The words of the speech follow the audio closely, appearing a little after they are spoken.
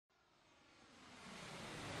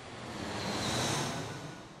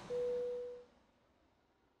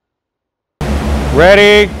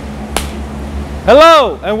Ready?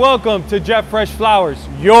 Hello and welcome to Jeff Fresh Flowers,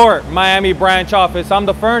 your Miami branch office. I'm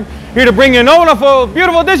the Fern, here to bring you a wonderful,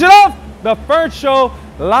 beautiful edition of the Fern Show,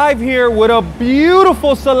 live here with a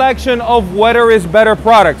beautiful selection of wetter is better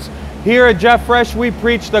products. Here at Jeff Fresh, we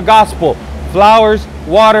preach the gospel. Flowers,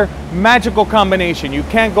 water, magical combination. You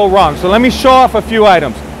can't go wrong. So let me show off a few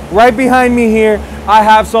items. Right behind me here, I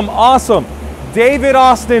have some awesome David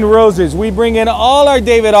Austin roses. We bring in all our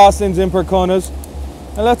David Austins in proconas.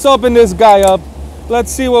 And let's open this guy up.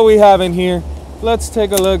 Let's see what we have in here. Let's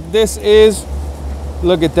take a look. This is,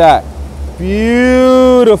 look at that.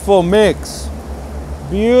 Beautiful mix.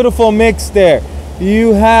 Beautiful mix there.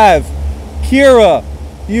 You have Kira,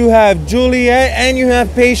 you have Juliet, and you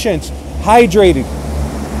have Patience. Hydrated.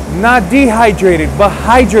 Not dehydrated, but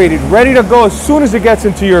hydrated. Ready to go as soon as it gets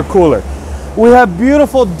into your cooler. We have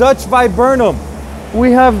beautiful Dutch Viburnum.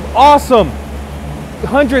 We have awesome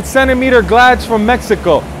 100 centimeter glads from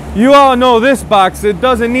Mexico. You all know this box. It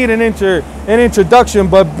doesn't need an introduction,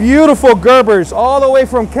 but beautiful Gerbers all the way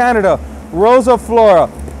from Canada. Rosa Flora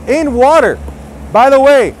in water. By the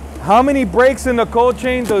way, how many breaks in the cold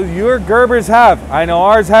chain do your Gerbers have? I know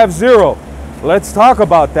ours have 0. Let's talk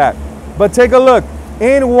about that. But take a look.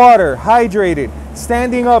 In water, hydrated,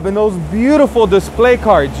 standing up in those beautiful display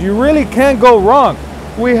cards. You really can't go wrong.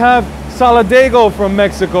 We have Solidago from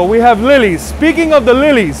Mexico. We have lilies. Speaking of the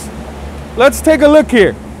lilies, let's take a look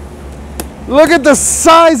here. Look at the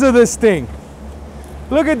size of this thing.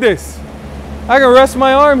 Look at this. I can rest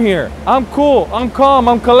my arm here. I'm cool, I'm calm,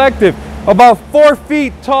 I'm collective. About 4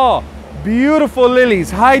 feet tall. Beautiful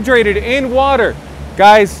lilies, hydrated in water.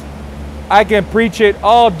 Guys, I can preach it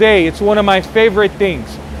all day. It's one of my favorite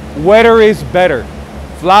things. Wetter is better.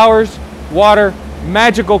 Flowers, water,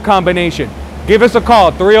 magical combination. Give us a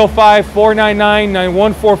call,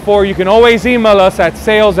 305-499-9144. You can always email us at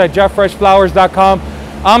sales@jefffreshflowers.com.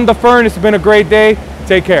 I'm the Fern. It's been a great day.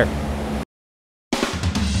 Take care.